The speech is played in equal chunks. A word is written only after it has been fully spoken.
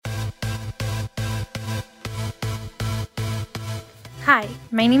Hi,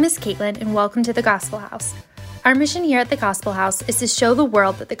 my name is Caitlin, and welcome to the Gospel House. Our mission here at the Gospel House is to show the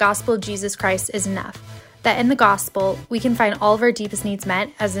world that the gospel of Jesus Christ is enough, that in the gospel, we can find all of our deepest needs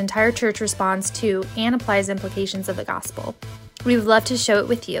met as the entire church responds to and applies implications of the gospel. We would love to show it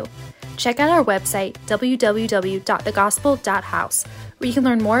with you. Check out our website, www.thegospel.house, where you can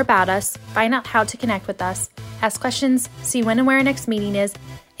learn more about us, find out how to connect with us, ask questions, see when and where our next meeting is,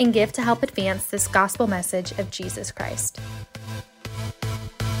 and give to help advance this gospel message of Jesus Christ.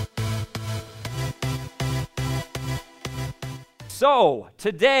 So,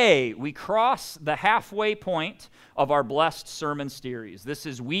 today we cross the halfway point of our blessed sermon series. This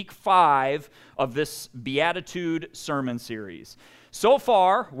is week 5 of this beatitude sermon series. So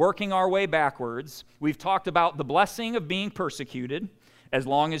far, working our way backwards, we've talked about the blessing of being persecuted, as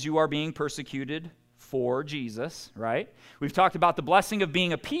long as you are being persecuted for Jesus, right? We've talked about the blessing of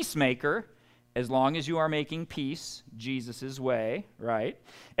being a peacemaker, as long as you are making peace Jesus' way, right?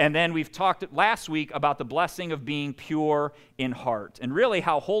 And then we've talked last week about the blessing of being pure in heart, and really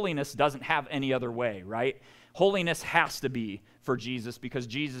how holiness doesn't have any other way, right? Holiness has to be for Jesus because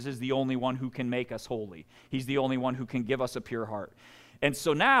Jesus is the only one who can make us holy. He's the only one who can give us a pure heart. And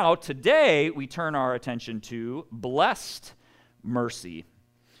so now, today, we turn our attention to blessed mercy.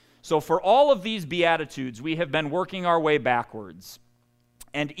 So for all of these Beatitudes, we have been working our way backwards.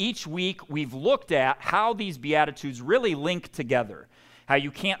 And each week, we've looked at how these Beatitudes really link together, how you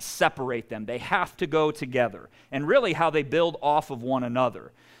can't separate them. They have to go together, and really how they build off of one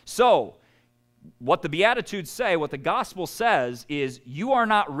another. So, what the Beatitudes say, what the gospel says, is you are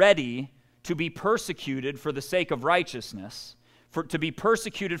not ready to be persecuted for the sake of righteousness, to be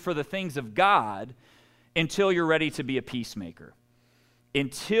persecuted for the things of God, until you're ready to be a peacemaker.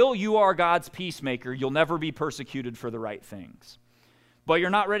 Until you are God's peacemaker, you'll never be persecuted for the right things. But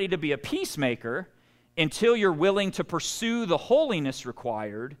you're not ready to be a peacemaker until you're willing to pursue the holiness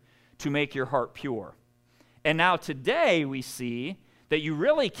required to make your heart pure. And now today we see that you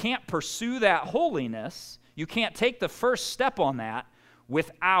really can't pursue that holiness, you can't take the first step on that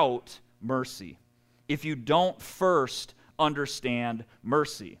without mercy, if you don't first understand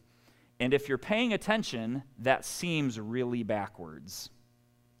mercy. And if you're paying attention, that seems really backwards,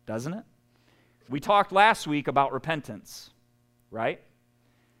 doesn't it? We talked last week about repentance, right?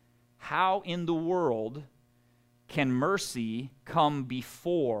 How in the world can mercy come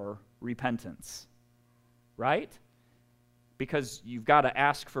before repentance? Right? Because you've got to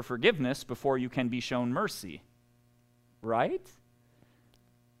ask for forgiveness before you can be shown mercy. Right?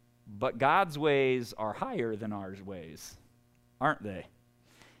 But God's ways are higher than our ways, aren't they?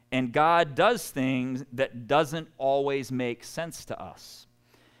 And God does things that doesn't always make sense to us.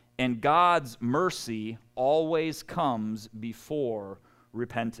 And God's mercy always comes before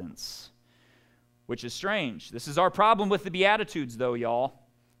repentance, which is strange. This is our problem with the Beatitudes, though, y'all.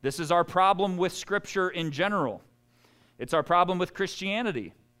 This is our problem with Scripture in general. It's our problem with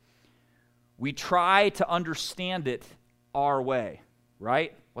Christianity. We try to understand it our way,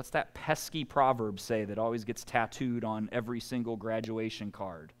 right? What's that pesky proverb say that always gets tattooed on every single graduation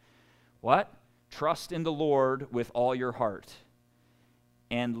card? What? Trust in the Lord with all your heart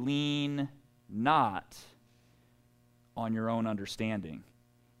and lean not on your own understanding.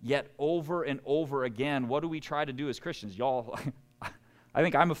 Yet over and over again, what do we try to do as Christians? Y'all, I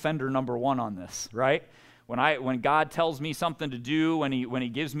think I'm offender number one on this, right? When God tells me something to do, when he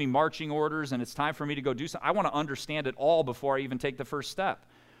gives me marching orders and it's time for me to go do something, I want to understand it all before I even take the first step,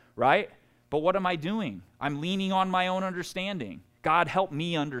 right? But what am I doing? I'm leaning on my own understanding. God, help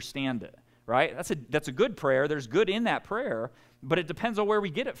me understand it, right? That's a good prayer. There's good in that prayer, but it depends on where we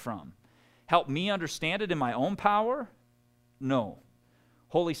get it from. Help me understand it in my own power? No.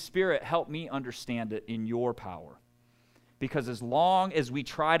 Holy Spirit, help me understand it in your power. Because as long as we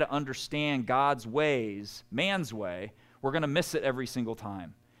try to understand God's ways, man's way, we're going to miss it every single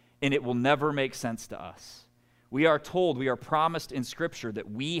time. And it will never make sense to us. We are told, we are promised in Scripture that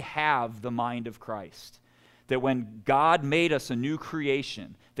we have the mind of Christ. That when God made us a new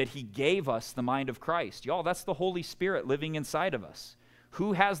creation, that He gave us the mind of Christ. Y'all, that's the Holy Spirit living inside of us.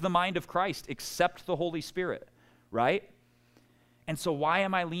 Who has the mind of Christ except the Holy Spirit, right? And so why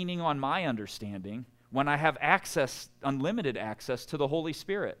am I leaning on my understanding when I have access, unlimited access to the Holy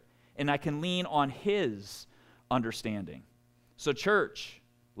Spirit, and I can lean on His understanding? So church,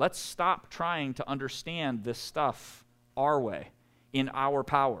 let's stop trying to understand this stuff our way, in our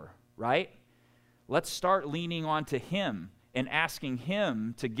power, right? Let's start leaning on to Him and asking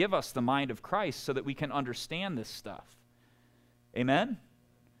Him to give us the mind of Christ so that we can understand this stuff. Amen?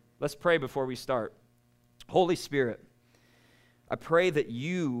 Let's pray before we start. Holy Spirit, I pray that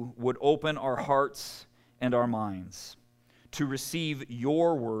you would open our hearts and our minds to receive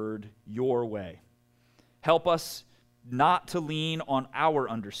your word your way. Help us not to lean on our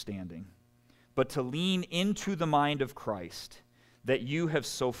understanding, but to lean into the mind of Christ that you have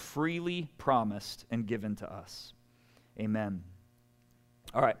so freely promised and given to us. Amen.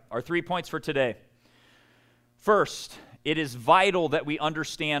 All right, our 3 points for today. First, it is vital that we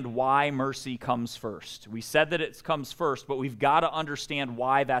understand why mercy comes first. We said that it comes first, but we've got to understand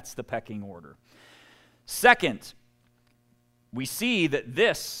why that's the pecking order. Second, we see that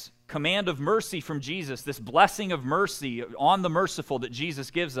this command of mercy from Jesus, this blessing of mercy on the merciful that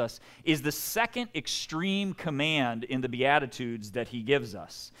Jesus gives us, is the second extreme command in the Beatitudes that he gives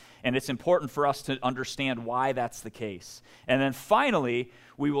us. And it's important for us to understand why that's the case. And then finally,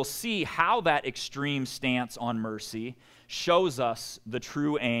 we will see how that extreme stance on mercy shows us the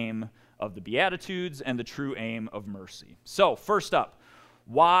true aim of the Beatitudes and the true aim of mercy. So, first up,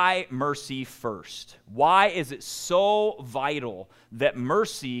 why mercy first? Why is it so vital that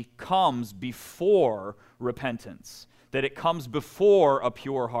mercy comes before repentance, that it comes before a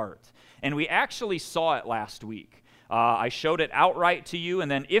pure heart? And we actually saw it last week. I showed it outright to you, and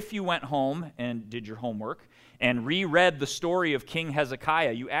then if you went home and did your homework and reread the story of King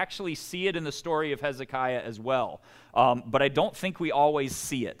Hezekiah, you actually see it in the story of Hezekiah as well. But I don't think we always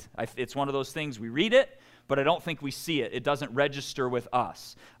see it. It's one of those things, we read it, but I don't think we see it. It doesn't register with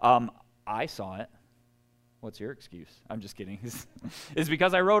us. I saw it. What's your excuse? I'm just kidding. It's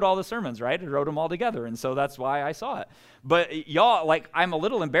because I wrote all the sermons, right? I wrote them all together, and so that's why I saw it. But y'all, like, I'm a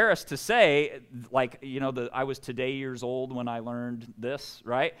little embarrassed to say, like, you know, I was today years old when I learned this,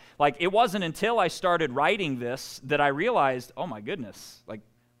 right? Like, it wasn't until I started writing this that I realized, oh my goodness, like,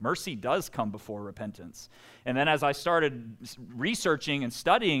 mercy does come before repentance. And then as I started researching and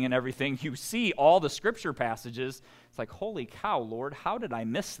studying and everything, you see all the scripture passages. It's like, holy cow, Lord, how did I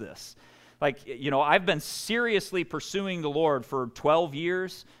miss this? Like, you know, I've been seriously pursuing the Lord for 12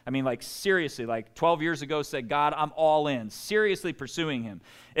 years. I mean, like, seriously, like 12 years ago said, God, I'm all in, seriously pursuing him.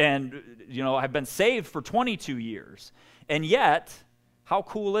 And, you know, I've been saved for 22 years. And yet, how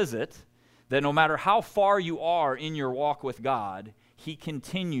cool is it that no matter how far you are in your walk with God, he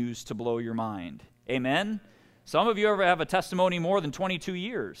continues to blow your mind. Amen? Some of you ever have a testimony more than 22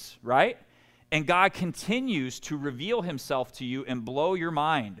 years, right? And God continues to reveal himself to you and blow your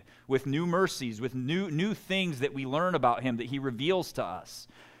mind with new mercies, with new things that we learn about him that he reveals to us,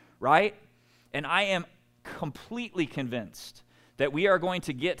 right? And I am completely convinced that we are going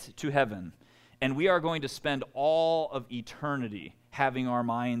to get to heaven and we are going to spend all of eternity having our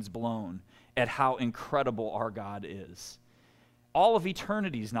minds blown at how incredible our God is. All of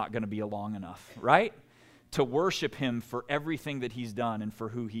eternity is not going to be long enough, right? To worship him for everything that he's done and for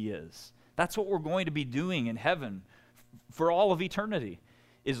who he is. That's what we're going to be doing in heaven for all of eternity,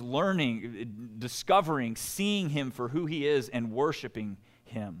 is learning, discovering, seeing him for who he is and worshiping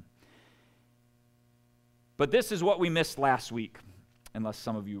him. But this is what we missed last week, unless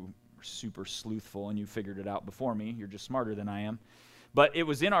some of you are super sleuthful and you figured it out before me. You're just smarter than I am. But it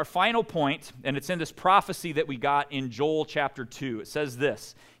was in our final point, and it's in this prophecy that we got in Joel chapter 2. It says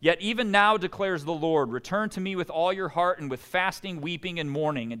this, "Yet even now declares the Lord, return to me with all your heart and with fasting, weeping, and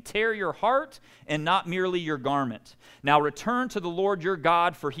mourning, and tear your heart and not merely your garment. Now return to the Lord your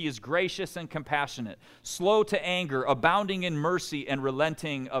God, for he is gracious and compassionate, slow to anger, abounding in mercy, and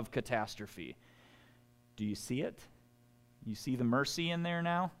relenting of catastrophe." Do you see it? You see the mercy in there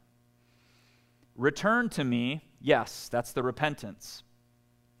now? Return to me, yes, that's the repentance.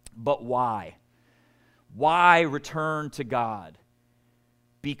 But why? Why return to God?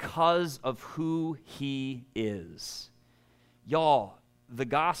 Because of who he is. Y'all, the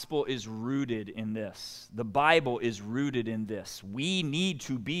gospel is rooted in this. The Bible is rooted in this. We need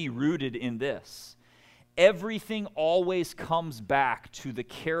to be rooted in this. Everything always comes back to the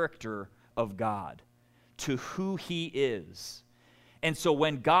character of God, to who he is. And so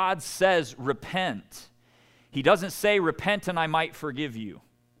when God says repent, he doesn't say repent and I might forgive you,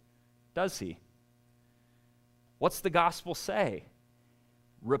 does he? What's the gospel say?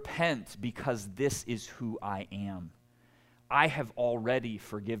 Repent because this is who I am. I have already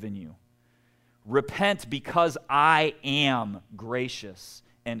forgiven you. Repent because I am gracious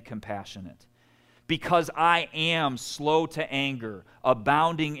and compassionate. Because I am slow to anger,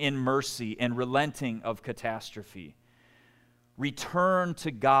 abounding in mercy, and relenting of catastrophe. Return to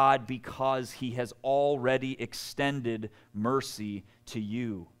God because he has already extended mercy to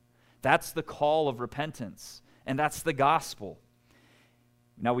you. That's the call of repentance, and that's the gospel.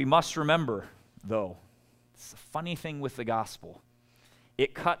 Now we must remember, though, it's a funny thing with the gospel.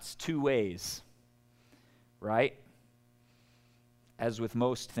 It cuts two ways, right? As with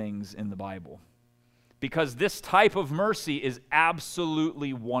most things in the Bible. because this type of mercy is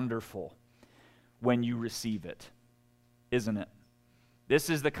absolutely wonderful when you receive it, isn't it? This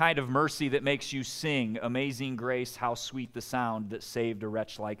is the kind of mercy that makes you sing, "Amazing grace, how sweet the sound that saved a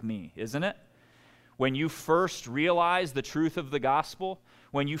wretch like me," isn't it? When you first realize the truth of the gospel,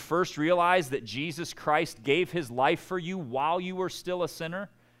 when you first realize that Jesus Christ gave his life for you while you were still a sinner,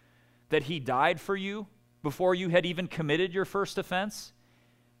 that he died for you before you had even committed your first offense,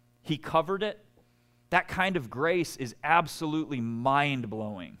 he covered it, that kind of grace is absolutely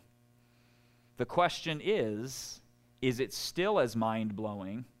mind-blowing. The question is it still as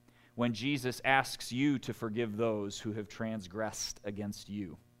mind-blowing when Jesus asks you to forgive those who have transgressed against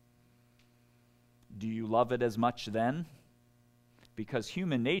you? Do you love it as much then? Because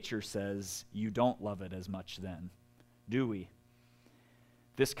human nature says you don't love it as much then, do we?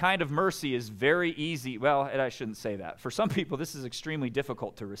 This kind of mercy is very easy. Well, and I shouldn't say that. For some people, this is extremely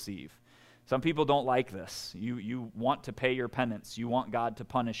difficult to receive. Some people don't like this. You want to pay your penance. You want God to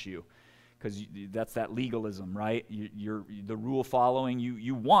punish you, because that's that legalism, right? You're the rule following.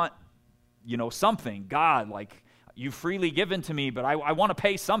 You want, something. God, like, you've freely given to me, but I want to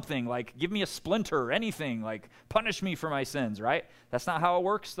pay something. Like, give me a splinter or anything. Like, punish me for my sins, right? That's not how it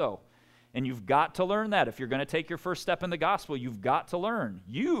works, though. And you've got to learn that. If you're going to take your first step in the gospel, you've got to learn.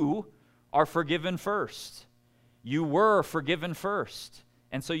 You are forgiven first. You were forgiven first.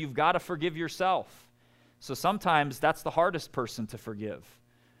 And so you've got to forgive yourself. So sometimes that's the hardest person to forgive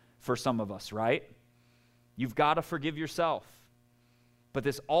for some of us, right? You've got to forgive yourself. But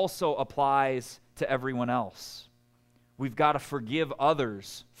this also applies to everyone else. We've got to forgive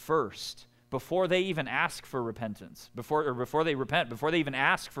others first before they even ask for repentance, before they repent, before they even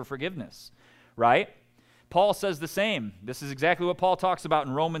ask for forgiveness, right? Paul says the same. This is exactly what Paul talks about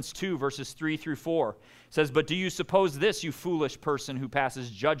in Romans 2, verses 3 through 4. It says, "But do you suppose this, you foolish person who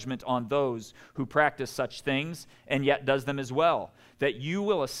passes judgment on those who practice such things and yet does them as well, that you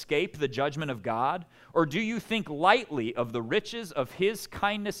will escape the judgment of God? Or do you think lightly of the riches of his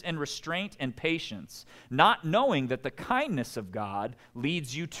kindness and restraint and patience, not knowing that the kindness of God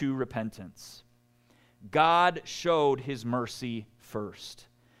leads you to repentance?" God showed his mercy first.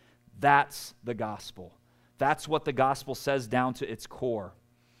 That's the gospel. That's what the gospel says down to its core.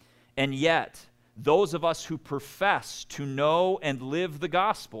 And yet, those of us who profess to know and live the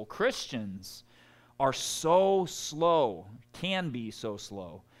gospel, Christians, are so slow, can be so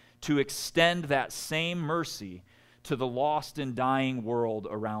slow, to extend that same mercy to the lost and dying world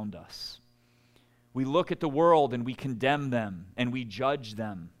around us. We look at the world and we condemn them and we judge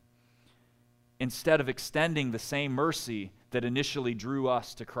them, instead of extending the same mercy that initially drew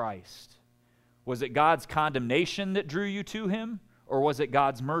us to Christ. Was it God's condemnation that drew you to him, or was it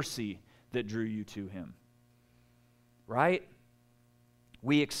God's mercy that drew you to him? Right?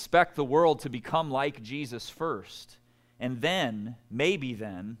 We expect the world to become like Jesus first, and then, maybe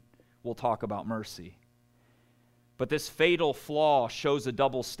then, we'll talk about mercy. But this fatal flaw shows a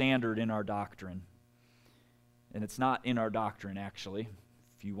double standard in our doctrine. And it's not in our doctrine, actually.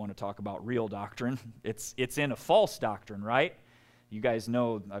 If you want to talk about real doctrine, it's in a false doctrine, right? You guys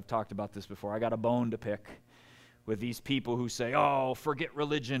know, I've talked about this before. I got a bone to pick with these people who say, "Oh, forget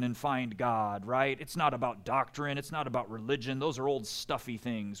religion and find God," right? It's not about doctrine. It's not about religion. Those are old stuffy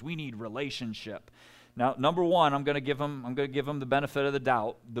things. We need relationship. Now, number one, I'm going to give them the benefit of the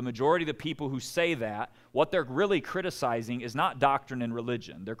doubt. The majority of the people who say that, what they're really criticizing is not doctrine and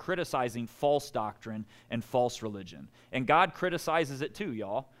religion. They're criticizing false doctrine and false religion. And God criticizes it too,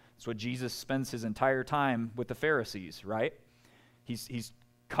 y'all. That's what Jesus spends his entire time with the Pharisees, right? He's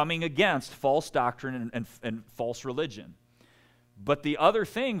coming against false doctrine and false religion. But the other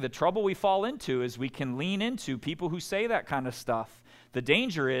thing, the trouble we fall into is we can lean into people who say that kind of stuff. The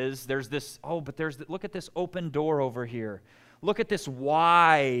danger is look at this open door over here. Look at this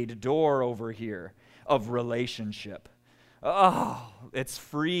wide door over here of relationship. Oh, it's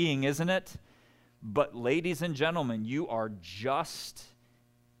freeing, isn't it? But ladies and gentlemen,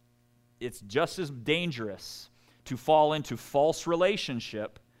 it's just as dangerous to fall into false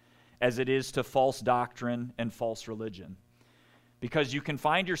relationship as it is to false doctrine and false religion. Because you can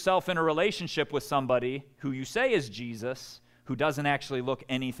find yourself in a relationship with somebody who you say is Jesus, who doesn't actually look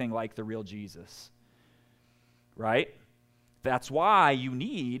anything like the real Jesus. Right? That's why you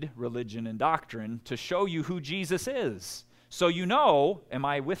need religion and doctrine to show you who Jesus is. So you know, am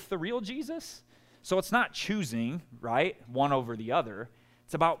I with the real Jesus? So it's not choosing, right, one over the other.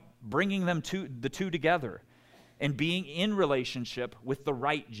 It's about bringing the two together and being in relationship with the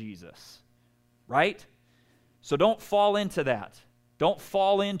right Jesus, right? So don't fall into that. Don't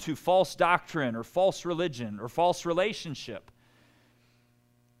fall into false doctrine or false religion or false relationship.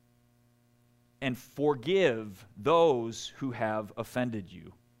 and forgive those who have offended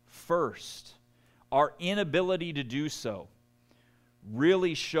you. First, our inability to do so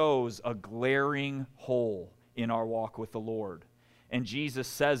really shows a glaring hole in our walk with the Lord. And Jesus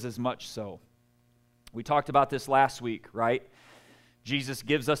says as much so. We talked about this last week, right? Jesus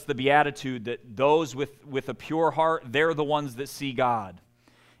gives us the beatitude that those with a pure heart, they're the ones that see God.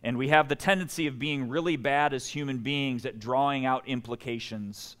 And we have the tendency of being really bad as human beings at drawing out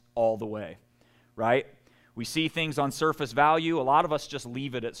implications all the way, right? We see things on surface value. A lot of us just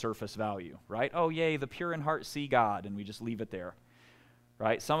leave it at surface value, right? Oh, yay, the pure in heart see God, and we just leave it there,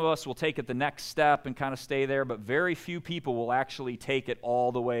 right? Some of us will take it the next step and kind of stay there, but very few people will actually take it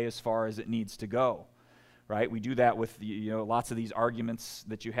all the way as far as it needs to go, right? We do that with lots of these arguments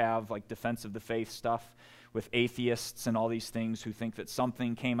that you have, like defense of the faith stuff, with atheists and all these things who think that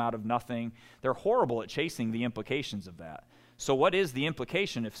something came out of nothing. They're horrible at chasing the implications of that. So what is the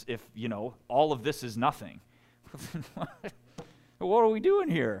implication if all of this is nothing? What are we doing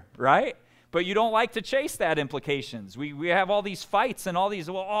here, right? But you don't like to chase that implications. We have all these fights and all these,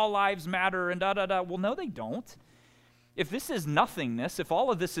 all lives matter and da-da-da. Well, no, they don't. If this is nothingness, if all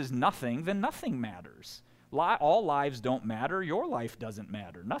of this is nothing, then nothing matters. All lives don't matter. Your life doesn't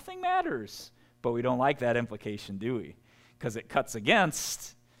matter. Nothing matters. But we don't like that implication, do we? Because it cuts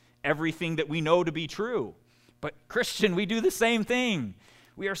against everything that we know to be true. But Christian, we do the same thing.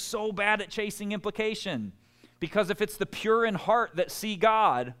 We are so bad at chasing implication. Because if it's the pure in heart that see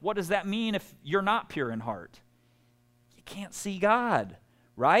God, what does that mean if you're not pure in heart? You can't see God,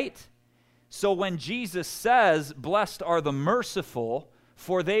 right? So when Jesus says, "Blessed are the merciful,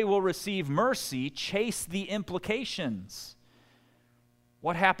 for they will receive mercy," chase the implications.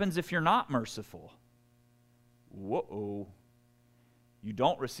 What happens if you're not merciful? Whoa, you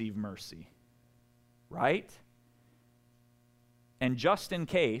don't receive mercy, right? And just in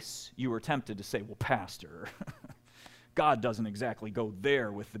case you were tempted to say, well, Pastor, God doesn't exactly go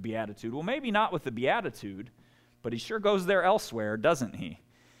there with the beatitude. Well, maybe not with the beatitude, but he sure goes there elsewhere, doesn't he?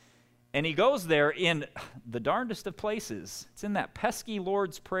 And he goes there in the darndest of places. It's in that pesky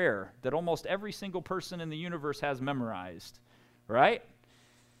Lord's Prayer that almost every single person in the universe has memorized, right?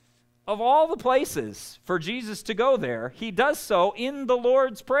 Of all the places for Jesus to go there, he does so in the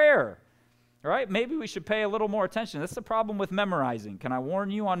Lord's Prayer. All right, maybe we should pay a little more attention. That's the problem with memorizing. Can I warn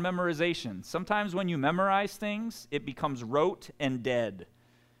you on memorization? Sometimes when you memorize things, it becomes rote and dead,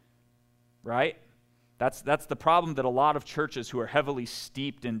 right? That's the problem that a lot of churches who are heavily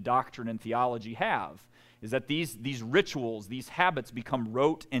steeped in doctrine and theology have, is that these rituals, these habits become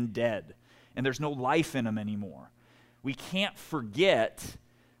rote and dead, and there's no life in them anymore. We can't forget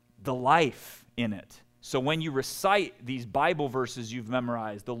the life in it. So when you recite these Bible verses you've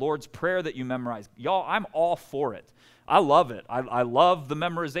memorized, the Lord's Prayer that you memorize, y'all, I'm all for it. I love it. I love the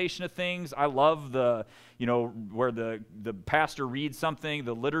memorization of things. I love where the pastor reads something,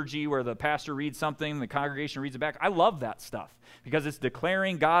 the liturgy where the pastor reads something, the congregation reads it back. I love that stuff because it's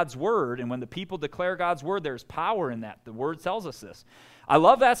declaring God's word, and when the people declare God's word, there's power in that. The word tells us this. I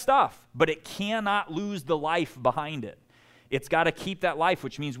love that stuff, but it cannot lose the life behind it. It's got to keep that life,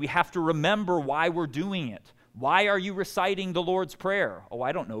 which means we have to remember why we're doing it. Why are you reciting the Lord's Prayer? Oh,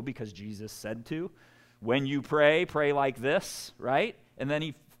 I don't know, because Jesus said to. When you pray, pray like this, right? And then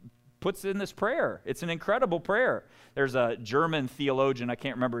he puts in this prayer. It's an incredible prayer. There's a German theologian, I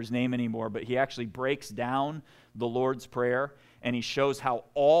can't remember his name anymore, but he actually breaks down the Lord's Prayer, and he shows how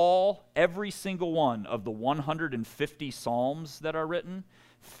every single one of the 150 Psalms that are written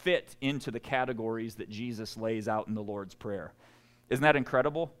fit into the categories that Jesus lays out in the Lord's Prayer. Isn't that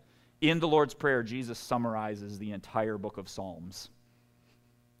incredible? In the Lord's Prayer, Jesus summarizes the entire book of Psalms.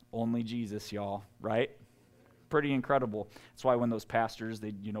 Only Jesus, y'all, right? Pretty incredible. That's why when those pastors,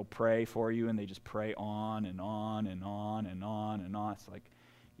 they pray for you and they just pray on and on and on and on and on. It's like,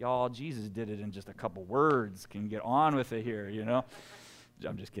 y'all, Jesus did it in just a couple words. Can you get on with it here,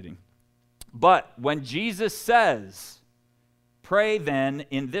 I'm just kidding. But when Jesus says, pray then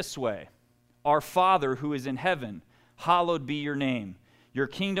in this way, Our Father who is in heaven, hallowed be your name. Your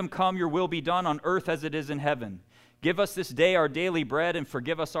kingdom come, your will be done on earth as it is in heaven. Give us this day our daily bread, and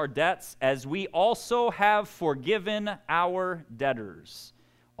forgive us our debts, as we also have forgiven our debtors.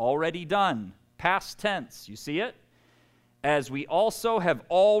 Already done. Past tense. You see it? As we also have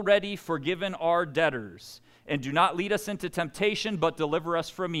already forgiven our debtors. And do not lead us into temptation, but deliver us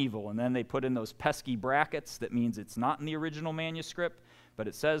from evil. And then they put in those pesky brackets. That means it's not in the original manuscript, but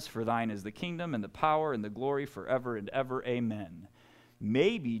it says, for thine is the kingdom and the power and the glory forever and ever. Amen.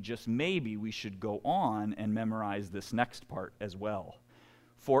 Maybe, just maybe, we should go on and memorize this next part as well.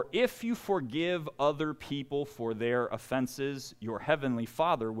 For if you forgive other people for their offenses, your heavenly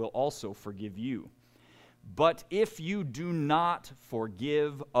Father will also forgive you. But if you do not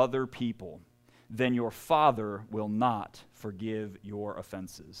forgive other people, then your Father will not forgive your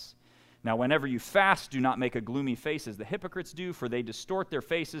offenses. Now, whenever you fast, do not make a gloomy face as the hypocrites do, for they distort their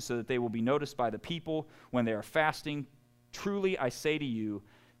faces so that they will be noticed by the people when they are fasting. Truly, I say to you,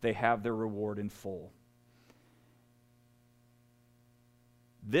 they have their reward in full.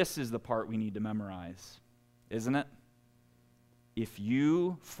 This is the part we need to memorize, isn't it? If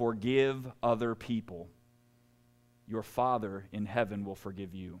you forgive other people, your Father in heaven will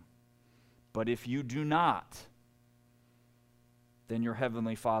forgive you. But if you do not, then your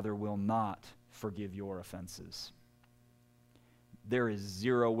heavenly Father will not forgive your offenses. There is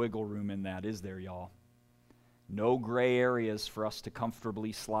zero wiggle room in that, is there, y'all? No gray areas for us to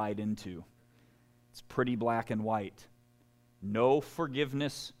comfortably slide into. It's pretty black and white. No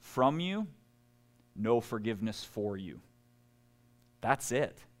forgiveness from you, no forgiveness for you. That's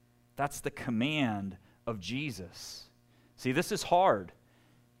it. That's the command of Jesus. See, this is hard.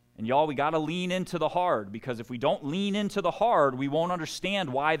 And y'all, we got to lean into the hard, because if we don't lean into the hard, we won't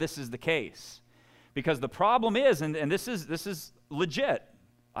understand why this is the case. Because the problem is, and this is legit.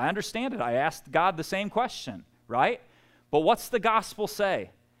 I understand it. I asked God the same question, right? But what's the gospel say?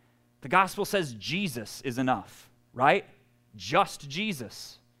 The gospel says Jesus is enough, right? Just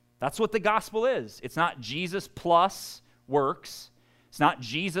Jesus. That's what the gospel is. It's not Jesus plus works. It's not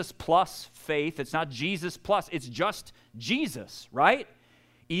Jesus plus faith. It's not Jesus plus. It's just Jesus, right?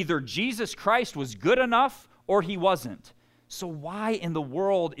 Either Jesus Christ was good enough or he wasn't. So why in the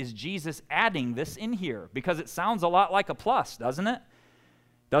world is Jesus adding this in here? Because it sounds a lot like a plus, doesn't it?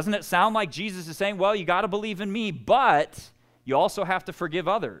 Doesn't it sound like Jesus is saying, well, you got to believe in me, but you also have to forgive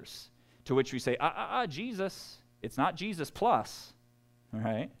others? To which we say, Jesus. It's not Jesus plus, all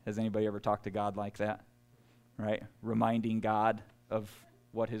right? Has anybody ever talked to God like that, right? Reminding God of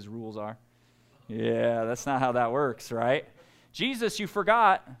what his rules are. Yeah, that's not how that works, right? Jesus, you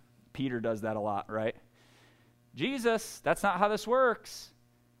forgot. Peter does that a lot, right? Jesus, that's not how this works.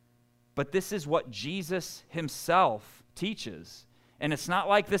 But this is what Jesus himself teaches. And it's not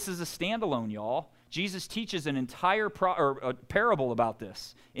like this is a standalone, y'all. Jesus teaches an entire parable about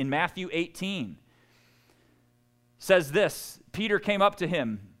this in Matthew 18. Says this, Peter came up to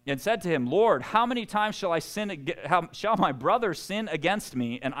him and said to him, Lord, how many times shall my brother sin against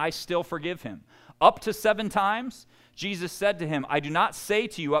me and I still forgive him? Up to 7 times? Jesus said to him, I do not say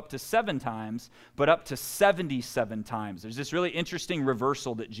to you up to 7 times, but up to 77 times. There's this really interesting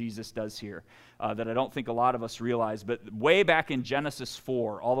reversal that Jesus does here that I don't think a lot of us realize. But way back in Genesis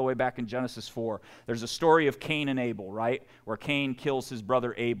 4, all the way back in Genesis 4, there's a story of Cain and Abel, right? Where Cain kills his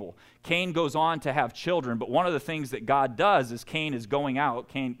brother Abel. Cain goes on to have children, but one of the things that God does is Cain is going out.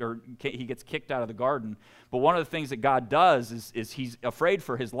 He gets kicked out of the garden. But one of the things that God does is he's afraid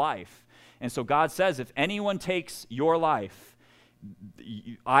for his life. And so God says, if anyone takes your life,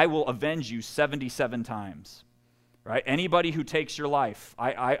 I will avenge you 77 times. Right? Anybody who takes your life,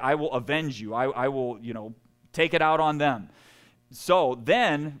 I will avenge you. I will, take it out on them. So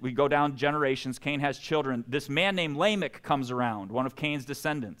then we go down generations. Cain has children. This man named Lamech comes around, one of Cain's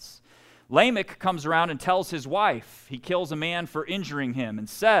descendants. Lamech comes around and tells his wife, he kills a man for injuring him, and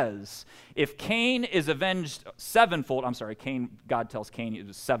says, if Cain is avenged sevenfold, God tells Cain it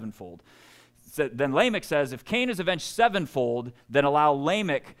was sevenfold. So then Lamech says, if Cain is avenged sevenfold, then allow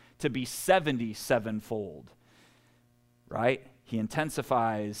Lamech to be 77-fold. Right? He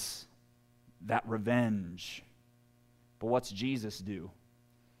intensifies that revenge. But what's Jesus do?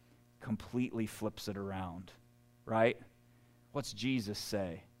 Completely flips it around. Right? What's Jesus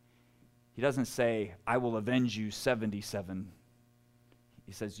say? He doesn't say, I will avenge you 77.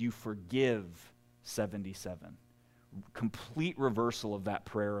 He says, you forgive 77. Complete reversal of that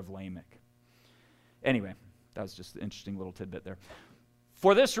prayer of Lamech. Anyway, that was just an interesting little tidbit there.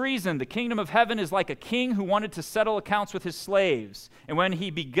 For this reason, the kingdom of heaven is like a king who wanted to settle accounts with his slaves. And when he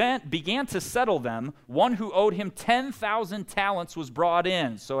began to settle them, one who owed him 10,000 talents was brought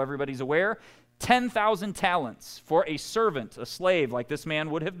in. So everybody's aware, 10,000 talents for a servant, a slave like this man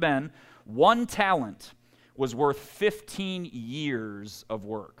would have been. 1 talent was worth 15 years of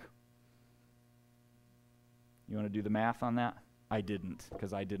work. You want to do the math on that? I didn't,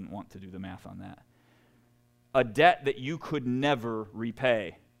 because I didn't want to do the math on that. A debt that you could never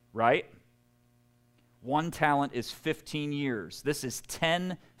repay, right? 1 talent is 15 years. This is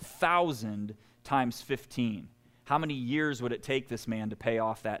 10,000 times 15. How many years would it take this man to pay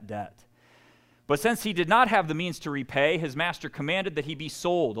off that debt? But since he did not have the means to repay, his master commanded that he be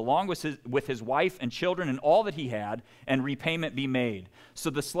sold, along with his wife and children and all that he had, and repayment be made. So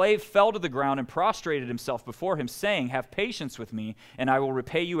the slave fell to the ground and prostrated himself before him, saying, "Have patience with me, and I will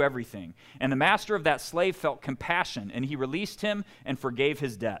repay you everything." And the master of that slave felt compassion, and he released him and forgave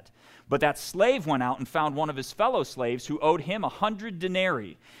his debt. But that slave went out and found one of his fellow slaves who owed him 100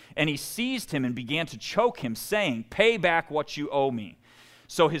 denarii. And he seized him and began to choke him, saying, "Pay back what you owe me."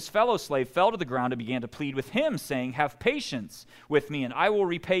 So his fellow slave fell to the ground and began to plead with him, saying, "Have patience with me, and I will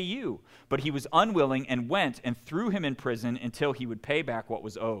repay you." But he was unwilling and went and threw him in prison until he would pay back what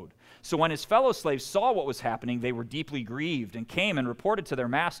was owed. So when his fellow slaves saw what was happening, they were deeply grieved and came and reported to their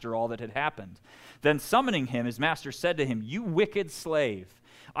master all that had happened. Then summoning him, his master said to him, "You wicked slave,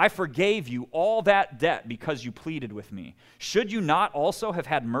 I forgave you all that debt because you pleaded with me. Should you not also have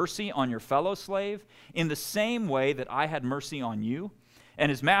had mercy on your fellow slave in the same way that I had mercy on you?" And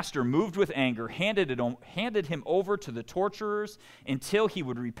his master, moved with anger, handed him over to the torturers until he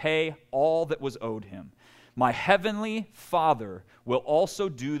would repay all that was owed him. My heavenly Father will also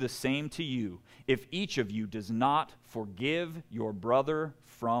do the same to you if each of you does not forgive your brother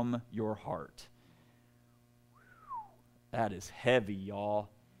from your heart. That is heavy, y'all,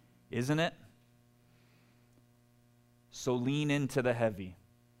 isn't it? So lean into the heavy.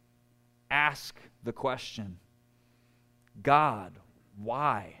 Ask the question, God,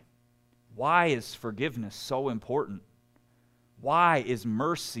 why? Why is forgiveness so important? Why is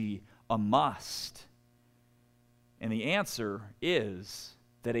mercy a must? And the answer is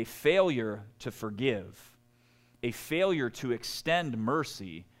that a failure to forgive, a failure to extend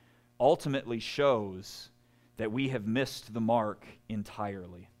mercy, ultimately shows that we have missed the mark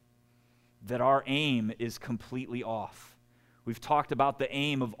entirely, that our aim is completely off. We've talked about the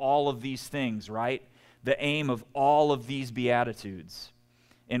aim of all of these things, right? The aim of all of these beatitudes.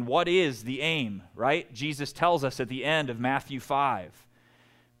 And what is the aim, right? Jesus tells us at the end of Matthew 5,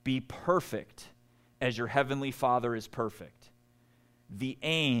 "Be perfect as your heavenly Father is perfect." The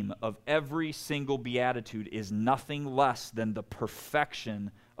aim of every single beatitude is nothing less than the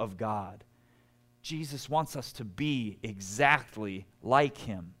perfection of God. Jesus wants us to be exactly like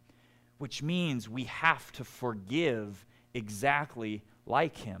him, which means we have to forgive exactly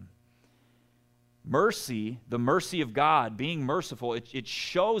like him. Mercy, the mercy of God, being merciful, it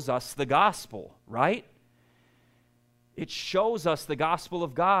shows us the gospel, right? It shows us the gospel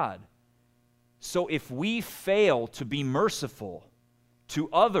of God. So if we fail to be merciful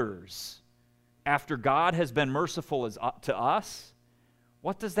to others after God has been merciful to us,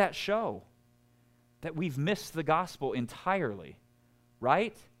 what does that show? That we've missed the gospel entirely,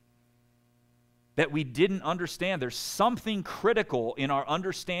 right? That we didn't understand. There's something critical in our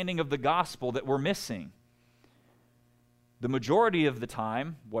understanding of the gospel that we're missing. The majority of the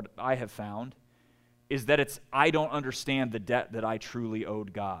time, what I have found, is that I don't understand the debt that I truly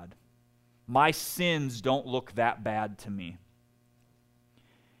owed God. My sins don't look that bad to me.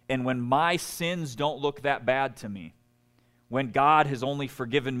 And when my sins don't look that bad to me, when God has only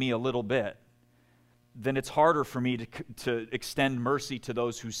forgiven me a little bit, then it's harder for me to extend mercy to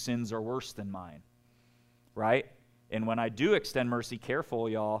those whose sins are worse than mine, right? And when I do extend mercy, careful,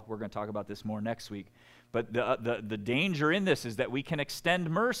 y'all, we're going to talk about this more next week, but the danger in this is that we can extend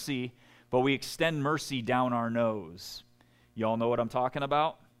mercy, but we extend mercy down our nose. Y'all know what I'm talking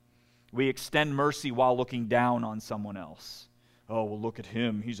about? We extend mercy while looking down on someone else. Oh, well, look at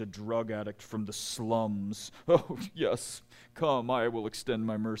him. He's a drug addict from the slums. Oh, yes, come, I will extend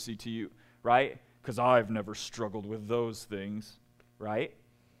my mercy to you, right? Because I've never struggled with those things, right?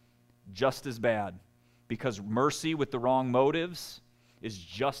 Just as bad. Because mercy with the wrong motives is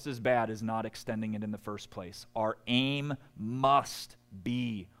just as bad as not extending it in the first place. Our aim must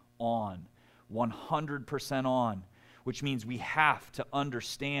be on, 100% on, which means we have to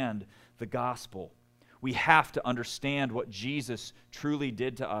understand the gospel. We have to understand what Jesus truly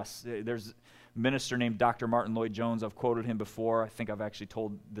did to us. There's a minister named Dr. Martin Lloyd-Jones. I've quoted him before. I think I've actually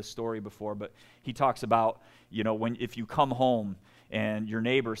told this story before, but he talks about, if you come home and your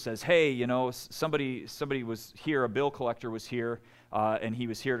neighbor says, hey, somebody was here, a bill collector was here, and he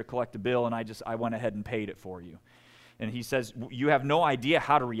was here to collect a bill, and I went ahead and paid it for you. And he says, you have no idea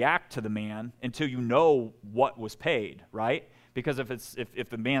how to react to the man until you know what was paid, right? Because if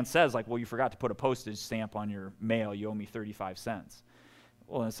the man says, like, well, you forgot to put a postage stamp on your mail, you owe me 35 cents.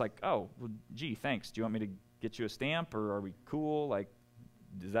 Well, it's like, oh, well, gee, thanks. Do you want me to get you a stamp, or are we cool? Like,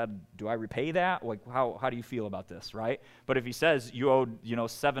 do I repay that? Like, how do you feel about this, right? But if he says you owed,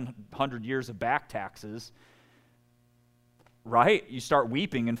 700 years of back taxes, right? You start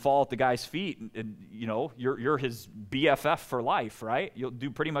weeping and fall at the guy's feet, and you're his BFF for life, right? You'll do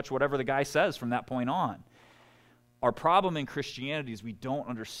pretty much whatever the guy says from that point on. Our problem in Christianity is we don't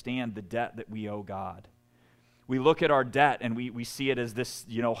understand the debt that we owe God. We look at our debt and we see it as this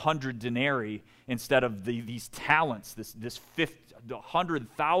 100 denarii instead of these talents, this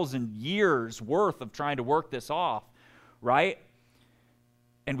 100,000 years worth of trying to work this off, right?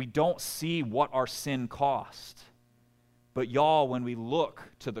 And we don't see what our sin cost. But y'all, when we look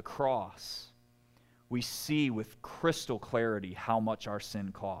to the cross, we see with crystal clarity how much our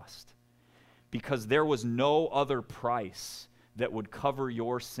sin cost. Because there was no other price that would cover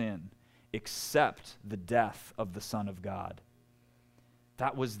your sin except the death of the Son of God.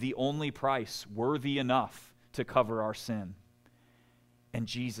 That was the only price worthy enough to cover our sin. And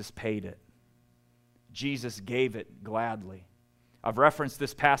Jesus paid it. Jesus gave it gladly. I've referenced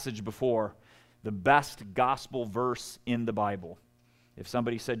this passage before, the best gospel verse in the Bible. If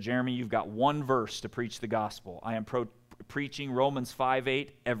somebody said, Jeremy, you've got one verse to preach the gospel, I am preaching Romans 5:8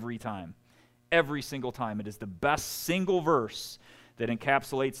 every time. Every single time. It is the best single verse that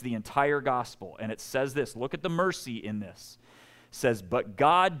encapsulates the entire gospel. And it says this, look at the mercy in this. It says, but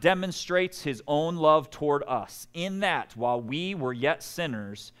God demonstrates his own love toward us, in that while we were yet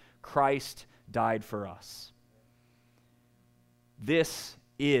sinners, Christ died for us. This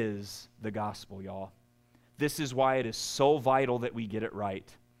is the gospel, y'all. This is why it is so vital that we get it right.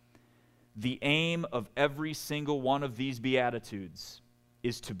 The aim of every single one of these beatitudes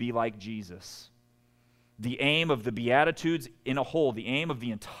is to be like Jesus. The aim of the Beatitudes in a whole, the aim of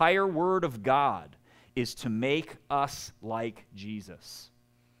the entire Word of God, is to make us like Jesus.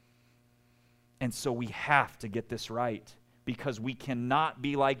 And so we have to get this right, because we cannot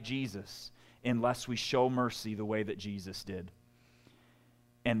be like Jesus unless we show mercy the way that Jesus did.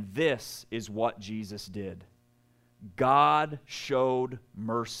 And this is what Jesus did. God showed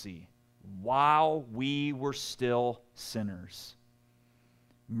mercy while we were still sinners.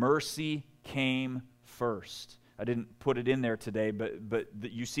 Mercy came first. I didn't put it in there today, but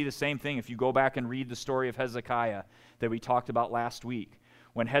you see the same thing if you go back and read the story of Hezekiah that we talked about last week.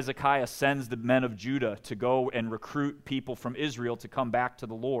 When Hezekiah sends the men of Judah to go and recruit people from Israel to come back to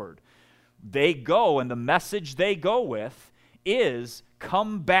the Lord, they go, and the message they go with is,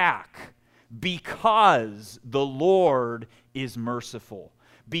 come back because the Lord is merciful,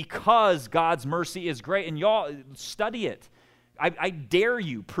 because God's mercy is great. And y'all, study it. I dare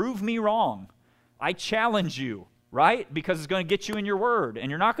you, prove me wrong. I challenge you, right? Because it's going to get you in your word,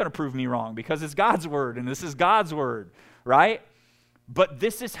 and you're not going to prove me wrong because it's God's word, and this is God's word, right? But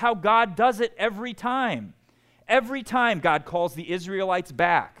this is how God does it every time. Every time God calls the Israelites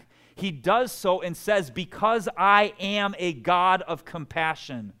back, he does so and says, because I am a God of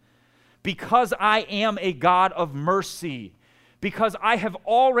compassion, because I am a God of mercy, because I have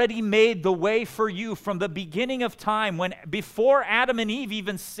already made the way for you from the beginning of time, when before Adam and Eve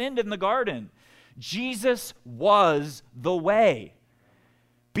even sinned in the garden, Jesus was the way.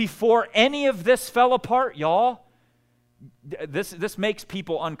 Before any of this fell apart, y'all, this makes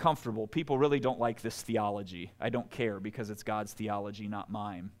people uncomfortable. People really don't like this theology. I don't care, because it's God's theology, not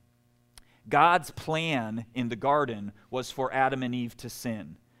mine. God's plan in the garden was for Adam and Eve to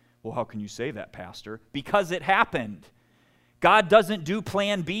sin. Well, how can you say that, Pastor? Because it happened. God doesn't do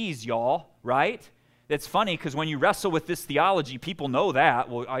plan Bs, y'all, right? It's funny because when you wrestle with this theology, people know that.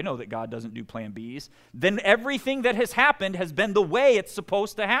 Well, I know that God doesn't do plan Bs. Then everything that has happened has been the way it's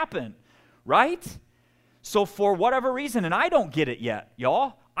supposed to happen, right? So for whatever reason, and I don't get it yet,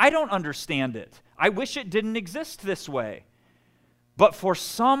 y'all. I don't understand it. I wish it didn't exist this way. But for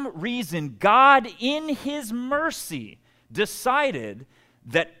some reason, God in his mercy decided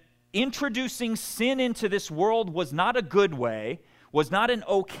that introducing sin into this world was not a good way, was not an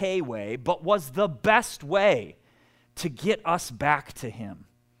okay way, but was the best way to get us back to him.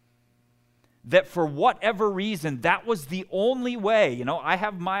 That for whatever reason, that was the only way. I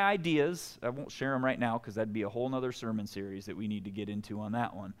have my ideas. I won't share them right now because that'd be a whole nother sermon series that we need to get into on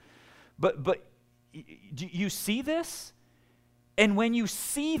that one. But do you see this? And when you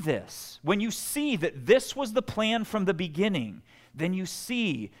see this, when you see that this was the plan from the beginning, then you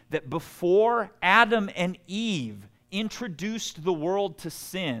see that before Adam and Eve introduced the world to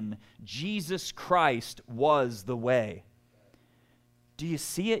sin, Jesus Christ was the way. Do you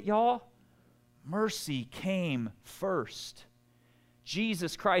see it, y'all? Mercy came first.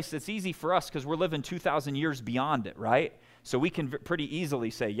 Jesus Christ, it's easy for us because we're living 2,000 years beyond it, right? So we can pretty easily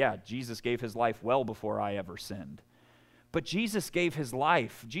say, yeah, Jesus gave his life well before I ever sinned. But Jesus gave his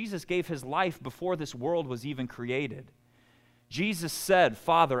life. Jesus gave his life before this world was even created. Jesus said,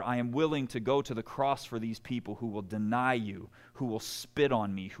 Father, I am willing to go to the cross for these people who will deny you, who will spit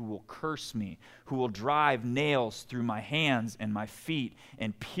on me, who will curse me, who will drive nails through my hands and my feet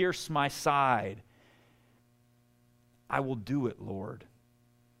and pierce my side. I will do it, Lord,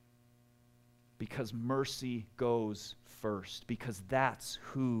 because mercy goes first, because that's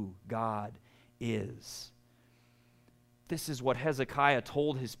who God is. This is what Hezekiah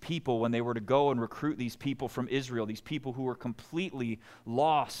told his people when they were to go and recruit these people from Israel, these people who were completely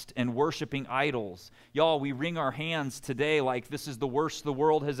lost and worshiping idols. Y'all, we wring our hands today like this is the worst the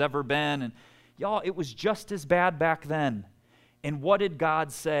world has ever been. And y'all, it was just as bad back then. And what did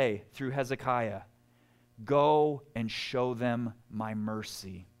God say through Hezekiah? Go and show them my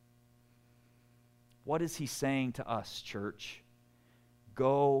mercy. What is he saying to us, church?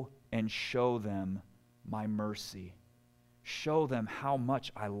 Go and show them my mercy. Show them how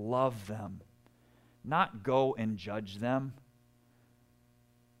much I love them. Not go and judge them,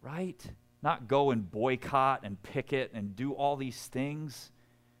 right? Not go and boycott and picket and do all these things.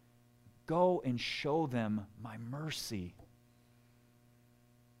 Go and show them my mercy.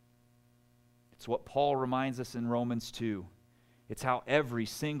 It's what Paul reminds us in Romans 2. It's how every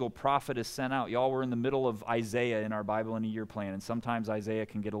single prophet is sent out. Y'all, we're in the middle of Isaiah in our Bible in a Year plan, and sometimes Isaiah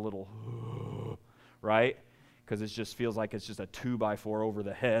can get a little, right? Because it just feels like it's just a 2x4 over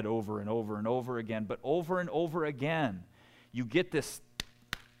the head over and over and over again. But over and over again, you get this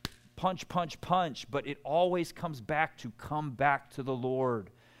punch, punch, punch, but it always comes back to the Lord.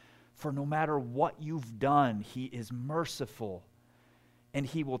 For no matter what you've done, He is merciful, and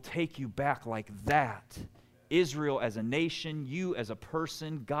He will take you back like that. Israel as a nation, you as a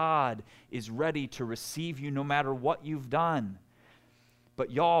person, God is ready to receive you no matter what you've done.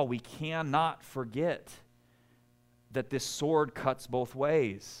 But y'all, we cannot forget that this sword cuts both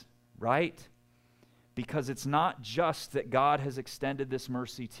ways, right? Because it's not just that God has extended this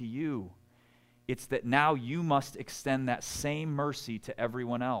mercy to you. It's that now you must extend that same mercy to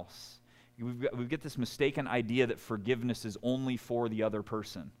everyone else. We get this mistaken idea that forgiveness is only for the other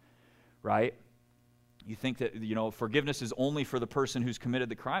person, right? You think that, forgiveness is only for the person who's committed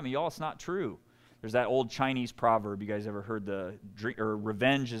the crime. And y'all, it's not true. There's that old Chinese proverb. You guys ever heard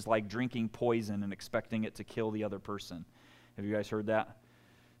revenge is like drinking poison and expecting it to kill the other person? Have you guys heard that?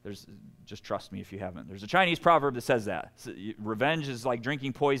 Just trust me if you haven't. There's a Chinese proverb that says that. Revenge is like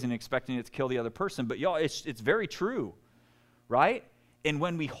drinking poison and expecting it to kill the other person. But y'all, it's very true, right? And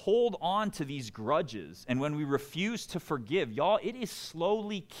when we hold on to these grudges and when we refuse to forgive, y'all, it is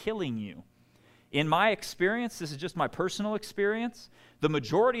slowly killing you. In my experience, this is just my personal experience, the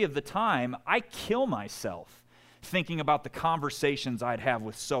majority of the time, I kill myself thinking about the conversations I'd have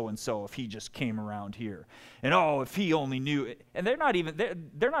with so-and-so if he just came around here. And if he only knew. And they're not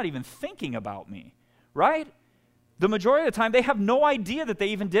even thinking about me, right? The majority of the time, they have no idea that they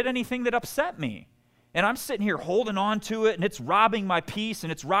even did anything that upset me. And I'm sitting here holding on to it, and it's robbing my peace,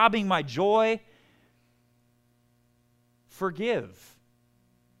 and it's robbing my joy. Forgive.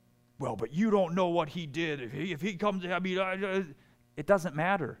 Well, but you don't know what he did. If he comes, it doesn't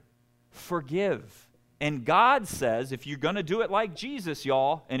matter. Forgive. And God says, if you're going to do it like Jesus,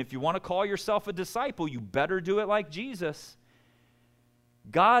 y'all, and if you want to call yourself a disciple, you better do it like Jesus.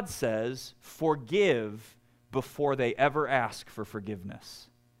 God says, forgive before they ever ask for forgiveness.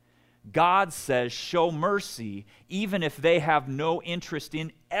 God says, show mercy even if they have no interest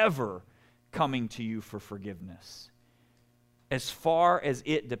in ever coming to you for forgiveness. As far as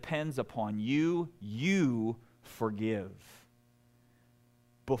it depends upon you, you forgive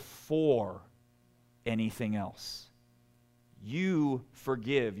before anything else. You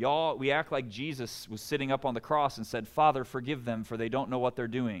forgive. Y'all, we act like Jesus was sitting up on the cross and said, Father, forgive them, for they don't know what they're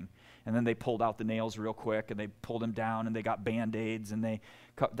doing. And then they pulled out the nails real quick, and they pulled him down, and they got Band-Aids, and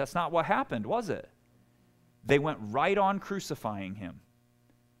that's not what happened, was it? They went right on crucifying him.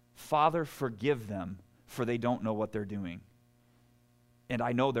 Father, forgive them, for they don't know what they're doing. And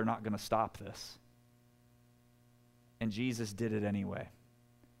I know they're not going to stop this. And Jesus did it anyway.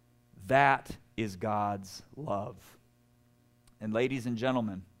 That is God's love. And ladies and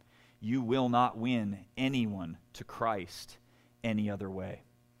gentlemen, you will not win anyone to Christ any other way.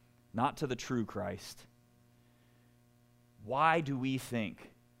 Not to the true Christ. Why do we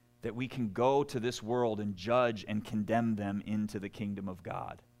think that we can go to this world and judge and condemn them into the kingdom of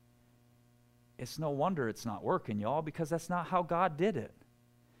God? It's no wonder it's not working, y'all, because that's not how God did it.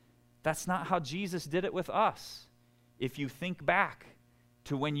 That's not how Jesus did it with us. If you think back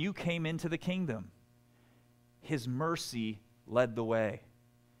to when you came into the kingdom, His mercy led the way.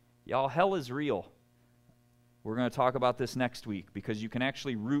 Y'all, hell is real. We're going to talk about this next week because you can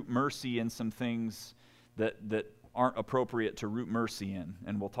actually root mercy in some things that aren't appropriate to root mercy in.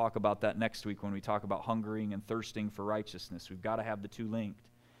 And we'll talk about that next week when we talk about hungering and thirsting for righteousness. We've got to have the two linked.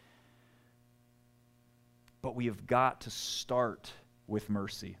 But we have got to start with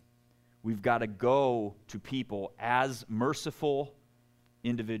mercy. We've got to go to people as merciful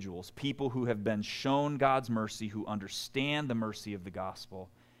individuals, people who have been shown God's mercy, who understand the mercy of the gospel,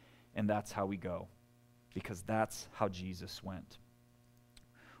 and that's how we go, because that's how Jesus went.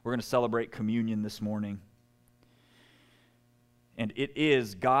 We're going to celebrate communion this morning, and it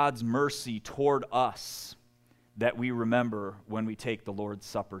is God's mercy toward us that we remember when we take the Lord's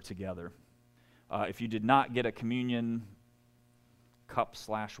Supper together. If you did not get a communion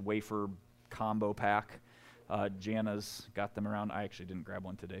cup/wafer combo pack, Jana's got them around. I actually didn't grab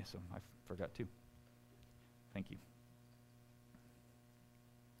one today, so I forgot to. Thank you.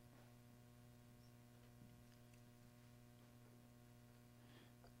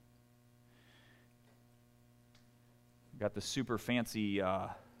 Got the super fancy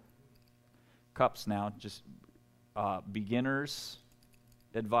cups now. Just beginner's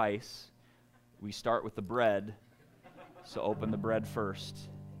advice. We start with the bread, so open the bread first.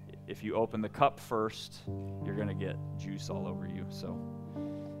 If you open the cup first, you're going to get juice all over you. So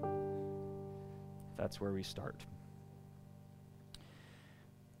that's where we start.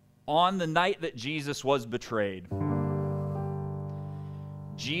 On the night that Jesus was betrayed,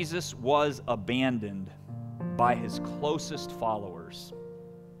 Jesus was abandoned by his closest followers.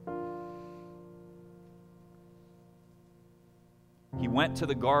 He went to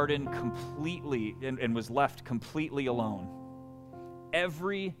the garden completely and was left completely alone.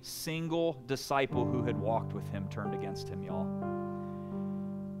 Every single disciple who had walked with him turned against him, y'all.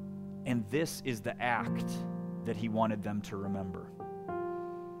 And this is the act that he wanted them to remember.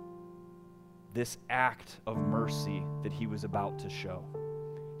 This act of mercy that he was about to show.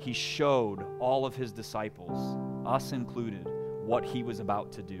 He showed all of his disciples, us included, what he was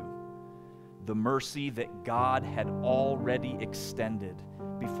about to do. The mercy that God had already extended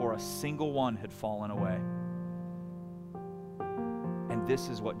before a single one had fallen away. And this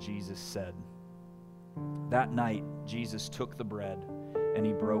is what Jesus said. That night, Jesus took the bread and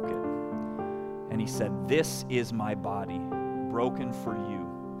he broke it. And he said, "This is my body, broken for you.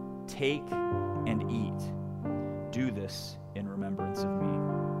 Take and eat. Do this in remembrance of me."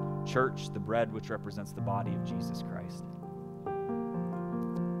 Church, the bread which represents the body of Jesus Christ.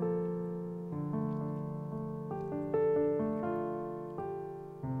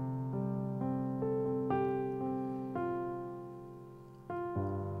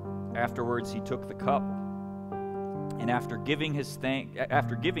 Afterwards, he took the cup, and after giving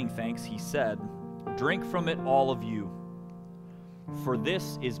thanks, he said, "Drink from it, all of you, for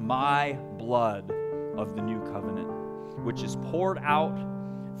this is my blood of the new covenant, which is poured out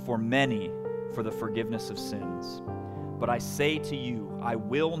for many for the forgiveness of sins. But I say to you, I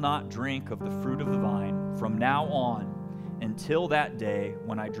will not drink of the fruit of the vine from now on until that day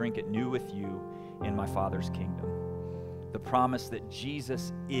when I drink it new with you in my Father's kingdom." The promise that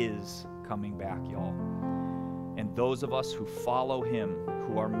Jesus is coming back, y'all. And those of us who follow him,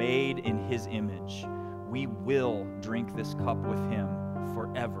 who are made in his image, we will drink this cup with him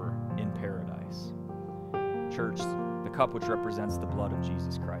forever in paradise. Church, the cup which represents the blood of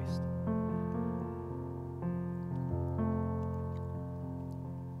Jesus Christ.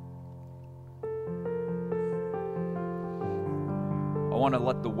 I want to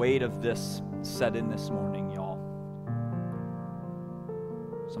let the weight of this set in this morning, y'all.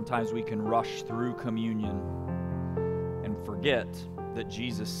 Sometimes we can rush through communion and forget that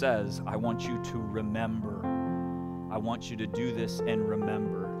Jesus says, I want you to remember. I want you to do this and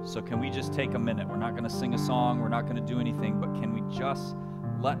remember. So can we just take a minute? We're not going to sing a song. We're not going to do anything. But can we just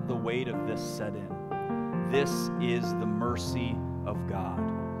let the weight of this set in? This is the mercy of God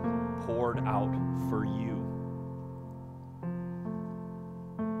poured out for you.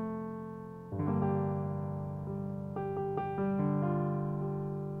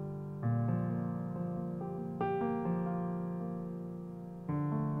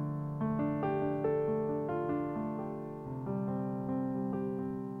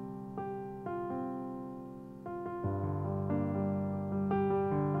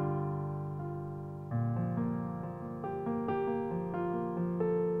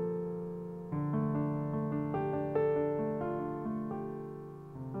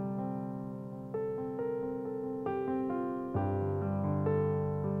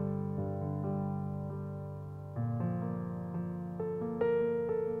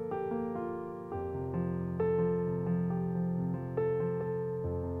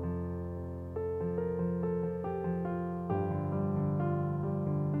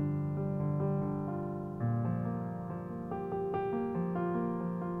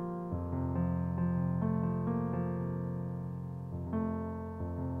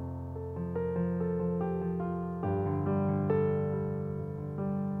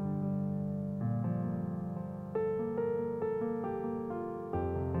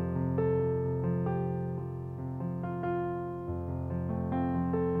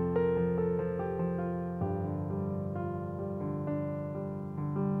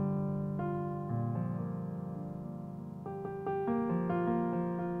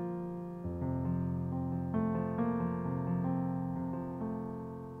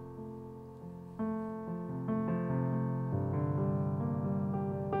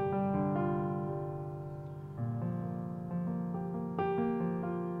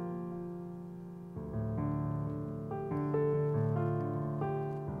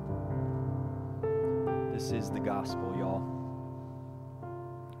 is the gospel, y'all.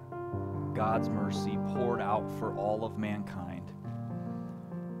 God's mercy poured out for all of mankind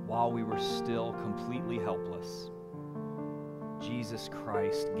while we were still completely helpless. Jesus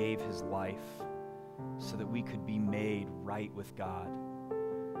Christ gave his life so that we could be made right with God.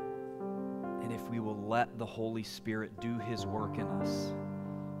 And if we will let the Holy Spirit do his work in us,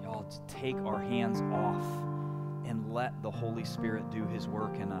 y'all, to take our hands off and let the Holy Spirit do his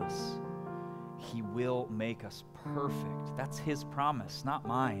work in us, he will make us perfect. That's his promise, not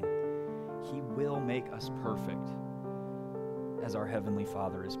mine. He will make us perfect as our Heavenly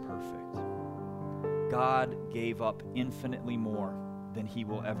Father is perfect. God gave up infinitely more than he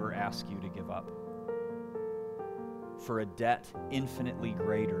will ever ask you to give up, for a debt infinitely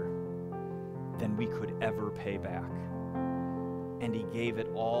greater than we could ever pay back. And he gave it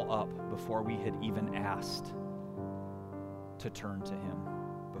all up before we had even asked to turn to him,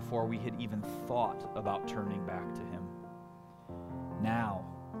 before we had even thought about turning back to him. Now,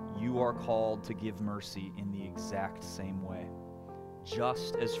 you are called to give mercy in the exact same way,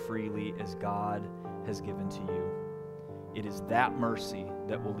 just as freely as God has given to you. It is that mercy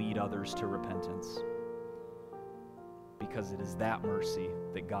that will lead others to repentance, because it is that mercy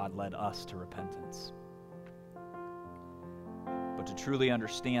that God led us to repentance. But to truly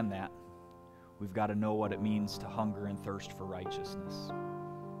understand that, we've got to know what it means to hunger and thirst for righteousness.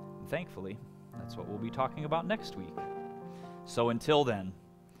 And thankfully, that's what we'll be talking about next week. So until then,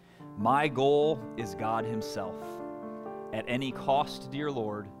 my goal is God himself, at any cost, dear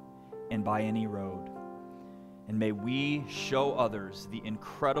Lord, and by any road. And may we show others the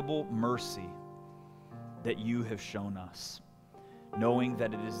incredible mercy that you have shown us, knowing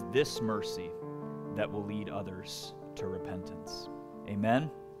that it is this mercy that will lead others to repentance.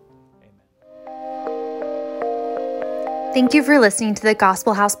 Amen. Thank you for listening to the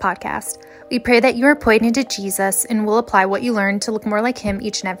Gospel House podcast. We pray that you are pointed to Jesus and will apply what you learned to look more like him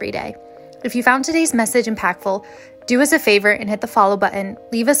each and every day. If you found today's message impactful, do us a favor and hit the follow button,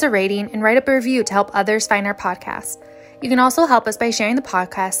 leave us a rating, and write up a review to help others find our podcast. You can also help us by sharing the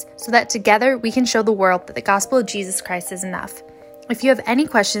podcast so that together we can show the world that the gospel of Jesus Christ is enough. If you have any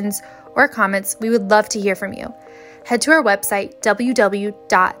questions or comments, we would love to hear from you. Head to our website,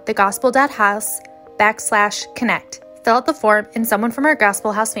 www.thegospel.house/connect. Fill out the form and someone from our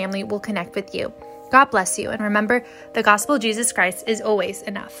Gospel House family will connect with you. God bless you, and remember, the gospel of Jesus Christ is always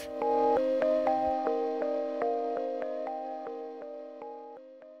enough.